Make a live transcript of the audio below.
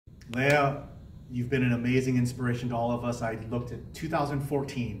Leah, you've been an amazing inspiration to all of us. I looked at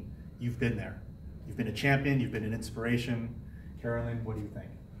 2014. You've been there. You've been a champion. You've been an inspiration. Carolyn, what do you think?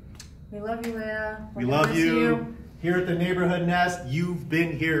 We love you, Leah. We love you. Here at the Neighborhood Nest, you've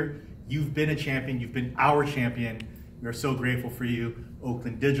been here. You've been a champion. You've been our champion. We are so grateful for you.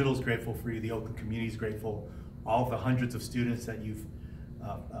 Oakland Digital is grateful for you. The Oakland community is grateful. All of the hundreds of students that you've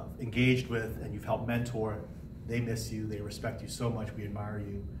engaged with and you've helped mentor, they miss you. They respect you so much. We admire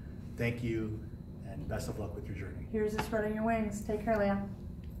you. Thank you, and best of luck with your journey. Here's to spreading your wings. Take care, Leah.